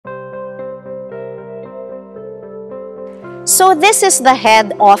So this is the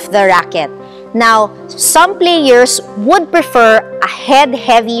head of the racket. Now, some players would prefer a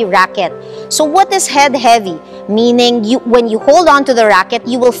head-heavy racket. So what is head-heavy? Meaning, when you hold on to the racket,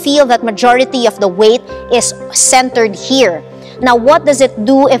 you will feel that majority of the weight is centered here. Now, what does it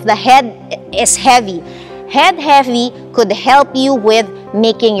do if the head is heavy? Head-heavy could help you with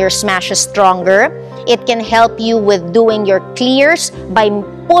making your smashes stronger. It can help you with doing your clears by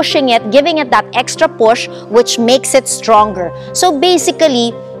pushing it, giving it that extra push, which makes it stronger. So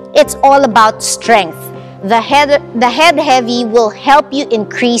basically, it's all about strength. The head heavy will help you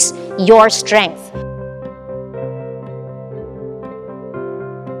increase your strength.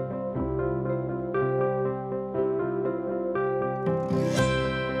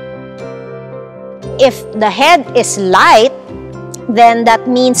 If the head is light, then that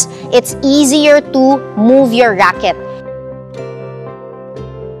means it's easier to move your racket.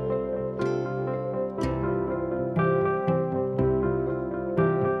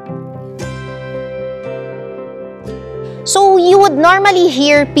 So you would normally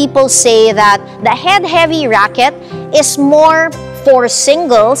hear people say that the head-heavy racket is more for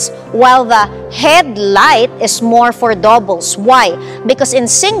singles, while the head light is more for doubles. Why? Because in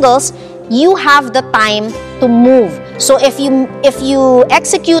singles, you have the time to move. So if you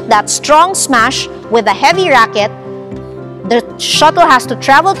execute that strong smash with a heavy racket, the shuttle has to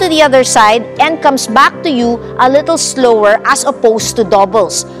travel to the other side and comes back to you a little slower as opposed to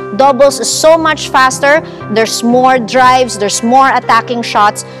doubles. Doubles is so much faster, there's more drives, there's more attacking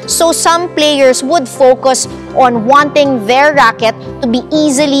shots. So some players would focus on wanting their racket to be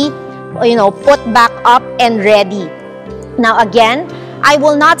easily, put back up and ready. Now again, I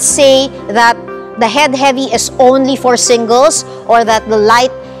will not say that the head heavy is only for singles or that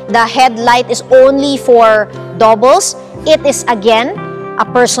the head light is only for doubles. It is again a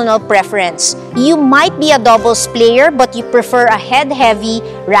personal preference. You might be a doubles player but you prefer a head heavy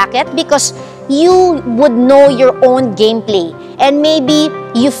racket because you would know your own gameplay, and maybe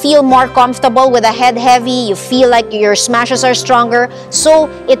you feel more comfortable with a head heavy, you feel like your smashes are stronger, so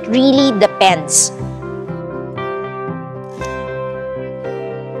it really depends.